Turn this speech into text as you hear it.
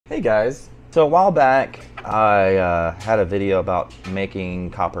Hey guys, so a while back I had a video about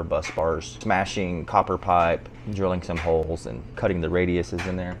making copper bus bars, smashing copper pipe, drilling some holes and cutting the radiuses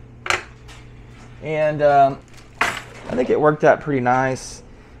in there. And I think it worked out pretty nice.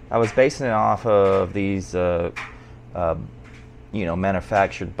 I was basing it off of these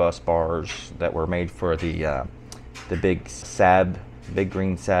manufactured bus bars that were made for the big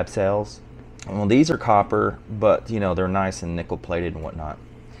green SAB cells. Well, these are copper, but they're nice and nickel plated and whatnot.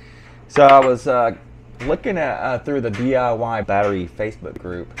 So I was looking at through the DIY battery Facebook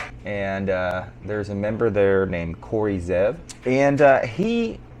group, and there's a member there named Corey Zev, and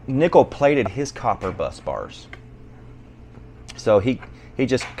he nickel plated his copper bus bars. So he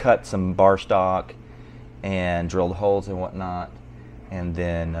just cut some bar stock and drilled holes and whatnot, and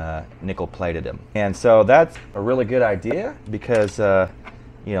then nickel plated them. And so that's a really good idea because the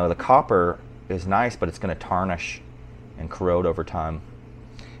copper is nice, but it's going to tarnish and corrode over time,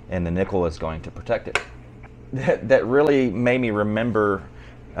 and the nickel is going to protect it. That really made me remember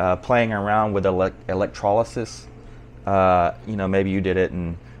playing around with electrolysis. Maybe you did it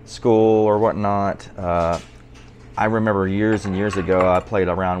in school or whatnot. I remember years and years ago I played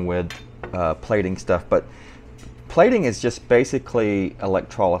around with plating stuff, but plating is just basically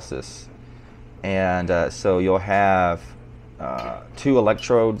electrolysis. And so you'll have two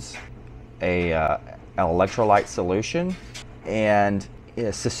electrodes, an electrolyte solution, and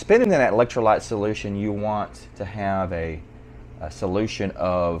suspended in that electrolyte solution, you want to have a solution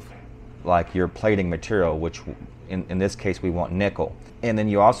of like your plating material, which in this case we want nickel. And then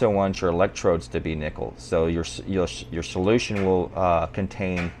you also want your electrodes to be nickel. So your solution will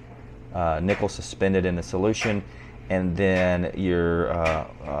contain nickel suspended in the solution, and then your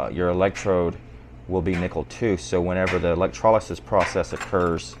electrode will be nickel too. So whenever the electrolysis process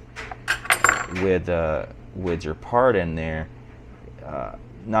occurs with your part in there,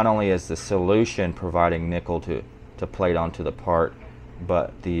 not only is the solution providing nickel to plate onto the part,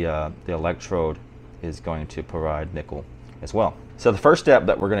 but the electrode is going to provide nickel as well. So the first step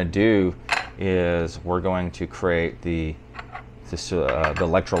that we're going to do is we're going to create the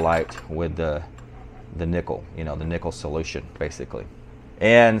electrolyte with the nickel, the nickel solution basically.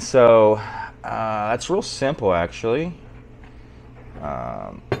 And so that's real simple actually.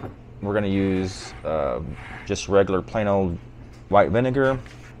 We're going to use just regular plain old white vinegar,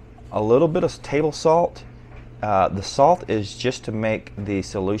 a little bit of table salt. The salt is just to make the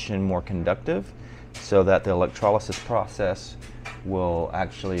solution more conductive so that the electrolysis process will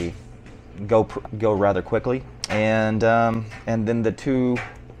actually go rather quickly. And then the two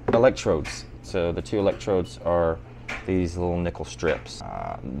electrodes. So the two electrodes are these little nickel strips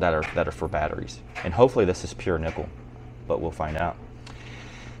that are for batteries. And hopefully this is pure nickel, but we'll find out.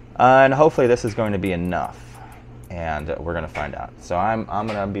 And hopefully this is going to be enough, and we're going to find out. So I'm going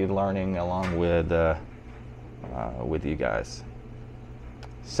to be learning along with you guys.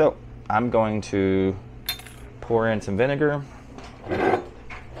 So I'm going to pour in some vinegar.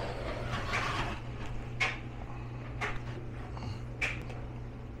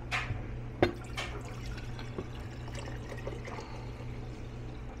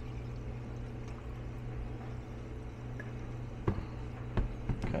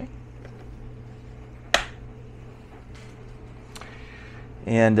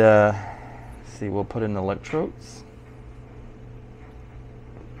 And see, we'll put in the electrodes.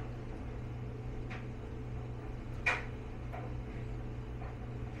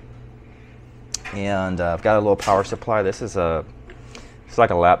 And I've got a little power supply. It's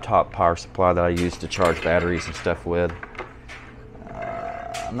like a laptop power supply that I use to charge batteries and stuff with.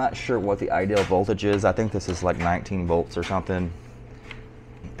 I'm not sure what the ideal voltage is. I think this is like 19 volts or something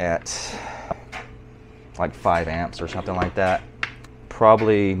at like 5 amps or something like that.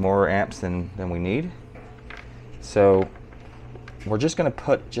 Probably more amps than we need. So we're just going to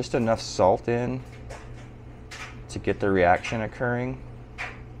put just enough salt in to get the reaction occurring.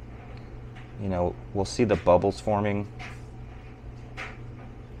 We'll see the bubbles forming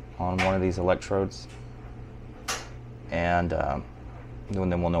on one of these electrodes, and then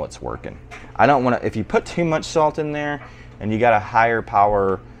we'll know it's working. I don't want to, if you put too much salt in there and you got a higher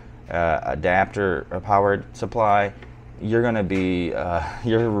power adapter or power supply, you're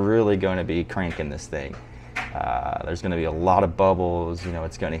really going to be cranking this thing. There's going to be a lot of bubbles.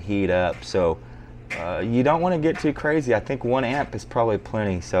 It's going to heat up. So you don't want to get too crazy. I think 1 amp is probably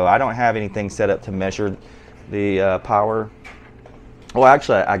plenty. So I don't have anything set up to measure the power. Well,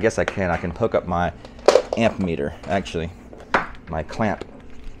 actually, I guess I can. I can hook up my amp meter. Actually, my clamp,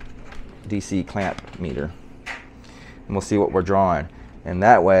 DC clamp meter, and we'll see what we're drawing. And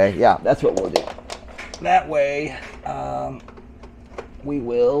that way, yeah, that's what we'll do. That way, we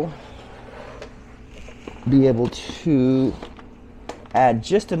will be able to add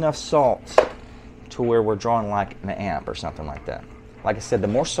just enough salt to where we're drawing like an amp or something like that. Like I said, the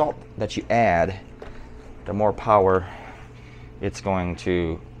more salt that you add, the more power it's going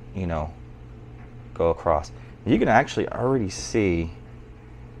to, you know, go across. You can actually already see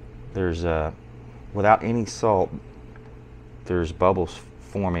there's without any salt, there's bubbles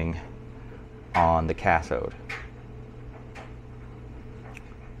forming on the cathode.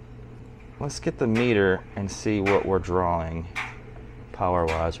 Let's get the meter and see what we're drawing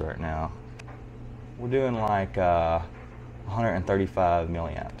power-wise right now. We're doing like 135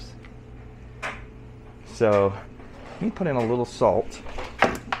 milliamps. So let me put in a little salt.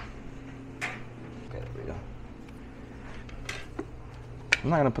 Okay, there we go. I'm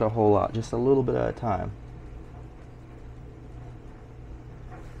not gonna put a whole lot, just a little bit at a time.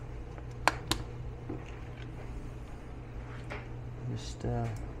 Just stir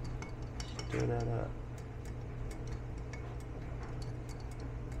that up.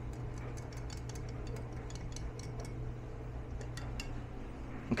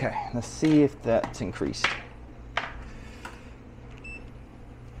 Okay, let's see if that's increased.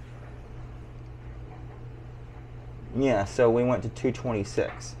 Yeah, so we went to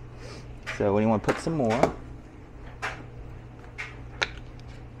 226. So we want to put some more.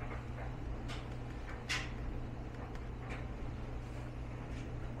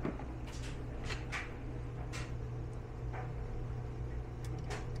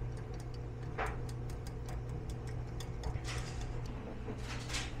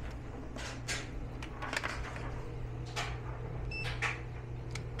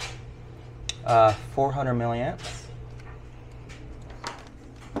 Uh, 400 milliamps.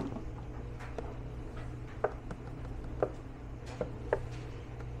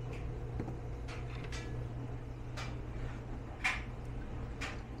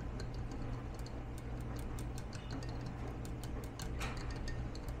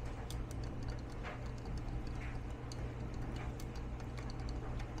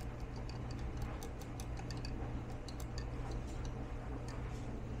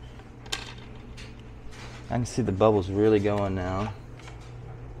 I can see the bubbles really going now.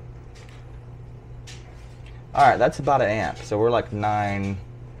 All right, that's about an amp. So we're like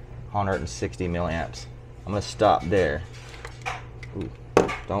 960 milliamps. I'm gonna stop there. Ooh,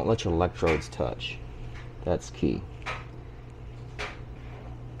 don't let your electrodes touch. That's key.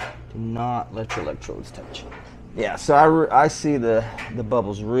 Do not let your electrodes touch. Yeah, so I see the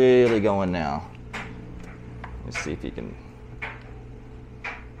bubbles really going now. Let's see if you can.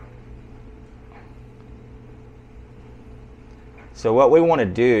 So what we want to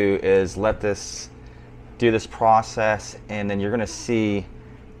do is let this do this process, and then you're going to see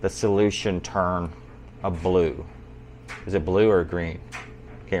the solution turn a blue. Is it blue or green?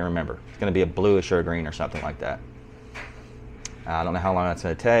 Can't remember. It's going to be a bluish or a green or something like that. I don't know how long that's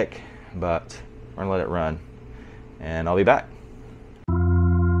going to take, but we're going to let it run, and I'll be back.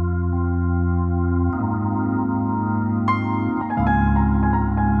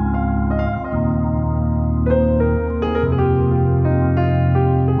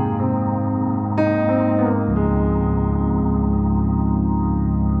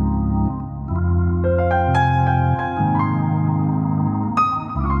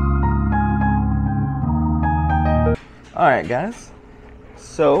 All right, guys.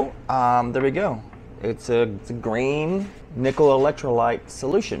 So there we go. It's a green nickel electrolyte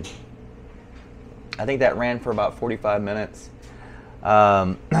solution. I think that ran for about 45 minutes.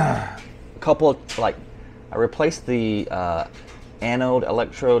 Couple of, I replaced the anode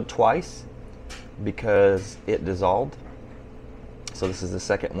electrode twice because it dissolved. So this is the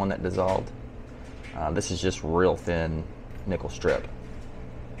second one that dissolved. This is just real thin nickel strip.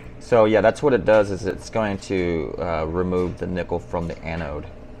 So yeah, that's what it does, is it's going to remove the nickel from the anode.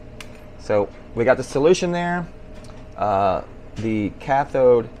 So we got the solution there. The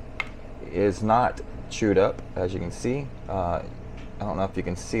cathode is not chewed up, as you can see. I don't know if you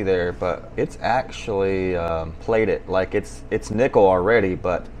can see there, but it's actually plated. Like it's nickel already,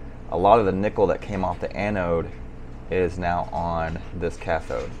 but a lot of the nickel that came off the anode is now on this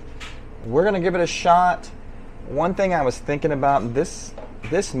cathode. We're gonna give it a shot. One thing I was thinking about, this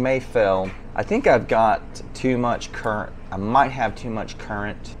may fail. I think I've got too much current. I might have too much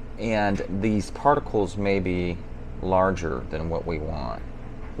current, and these particles may be larger than what we want.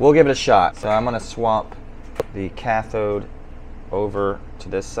 We'll give it a shot. So I'm gonna swap the cathode over to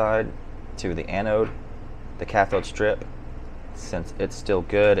this side, to the anode, the cathode strip, since it's still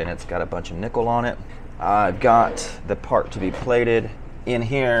good and it's got a bunch of nickel on it. I've got the part to be plated. In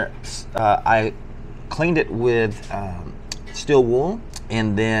here, I cleaned it with steel wool,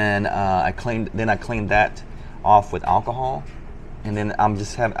 and then I cleaned that off with alcohol, and then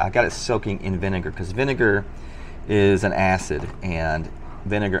I got it soaking in vinegar, because vinegar is an acid, and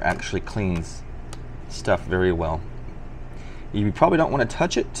vinegar actually cleans stuff very well. You probably don't want to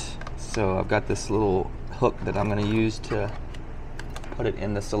touch it, so I've got this little hook that I'm going to use to put it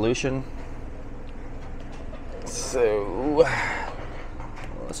in the solution. So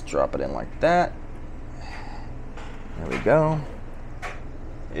let's drop it in like that. There we go.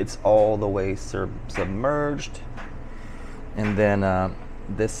 It's all the way submerged, and then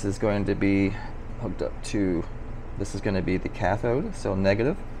this is going to be hooked up to, this is going to be the cathode, so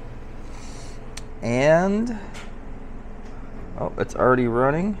negative. And oh, it's already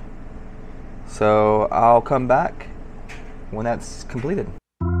running, so I'll come back when that's completed.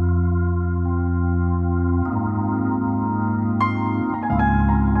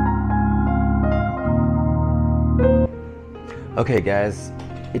 Okay guys,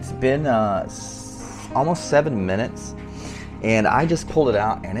 it's been almost 7 minutes, and I just pulled it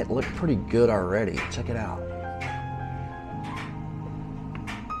out and it looked pretty good already. Check it out.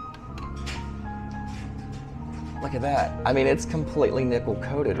 Look at that. I mean, it's completely nickel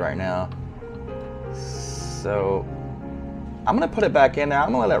coated right now. So I'm gonna put it back in now.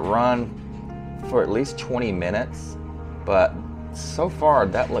 I'm gonna let it run for at least 20 minutes, but so far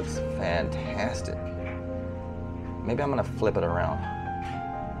that looks fantastic. Maybe I'm gonna flip it around.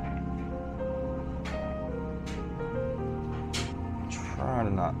 Try to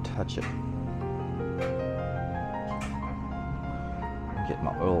not touch it. Get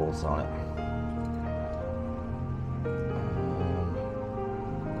my oils on it.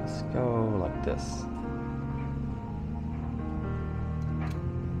 Let's go like this.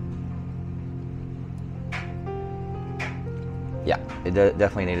 Yeah, it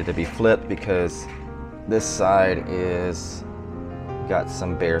definitely needed to be flipped, because this side is got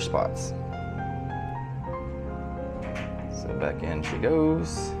some bare spots. So back in she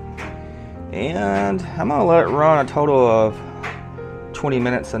goes, and I'm gonna let it run a total of 20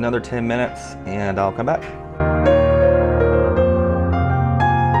 minutes, another 10 minutes, and I'll come back.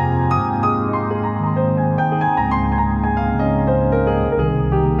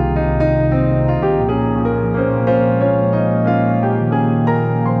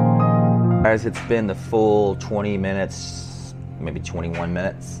 Guys, it's been the full 20 minutes, maybe 21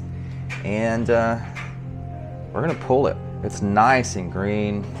 minutes, and we're gonna pull it. It's nice and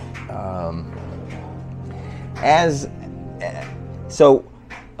green.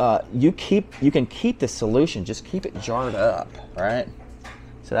 You can keep the solution, just keep it jarred up, right?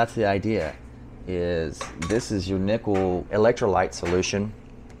 So that's the idea. This is your nickel electrolyte solution.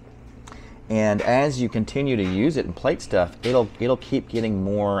 And as you continue to use it and plate stuff, it'll keep getting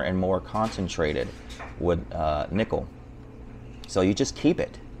more and more concentrated with nickel. So you just keep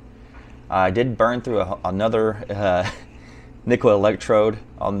it. I did burn through another nickel electrode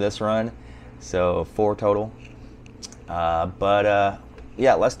on this run, so 4 total.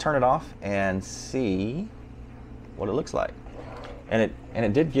 Yeah, let's turn it off and see what it looks like. And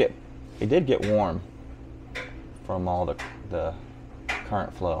it did get warm from all the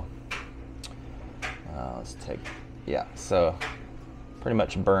current flow. Let's take, yeah, so pretty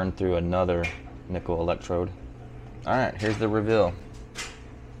much burned through another nickel electrode. All right, here's the reveal.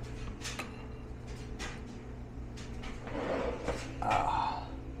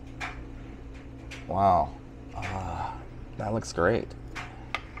 Wow, that looks great.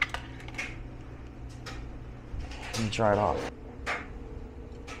 Let me try it off.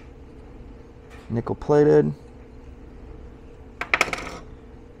 Nickel plated,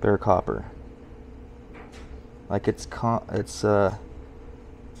 bare copper. Like it's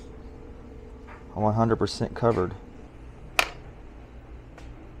 100% covered.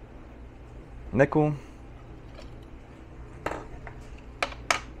 Nickel,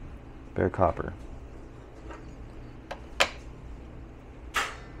 bare copper.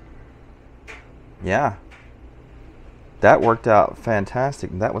 Yeah, that worked out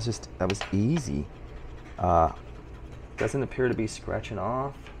fantastic. That was easy. Doesn't appear to be scratching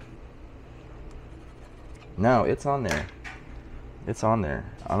off. No, it's on there. It's on there.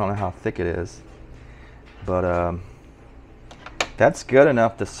 I don't know how thick it is, but that's good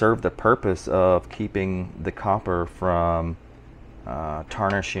enough to serve the purpose of keeping the copper from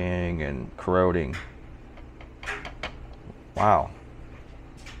tarnishing and corroding. Wow,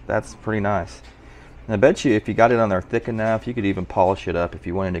 that's pretty nice. And I bet you if you got it on there thick enough, you could even polish it up if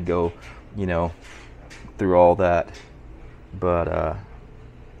you wanted to go, you know, through all that. But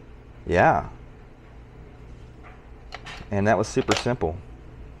yeah. And that was super simple.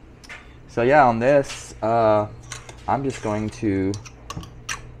 So yeah, on this, I'm just going to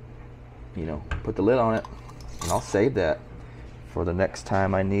you know, put the lid on it, and I'll save that for the next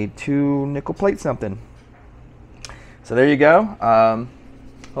time I need to nickel plate something. So there you go.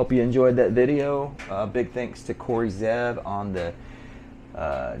 Hope you enjoyed that video. Big thanks to Corey Zev on the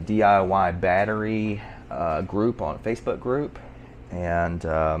DIY battery group, on Facebook group, and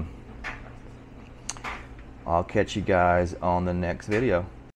I'll catch you guys on the next video.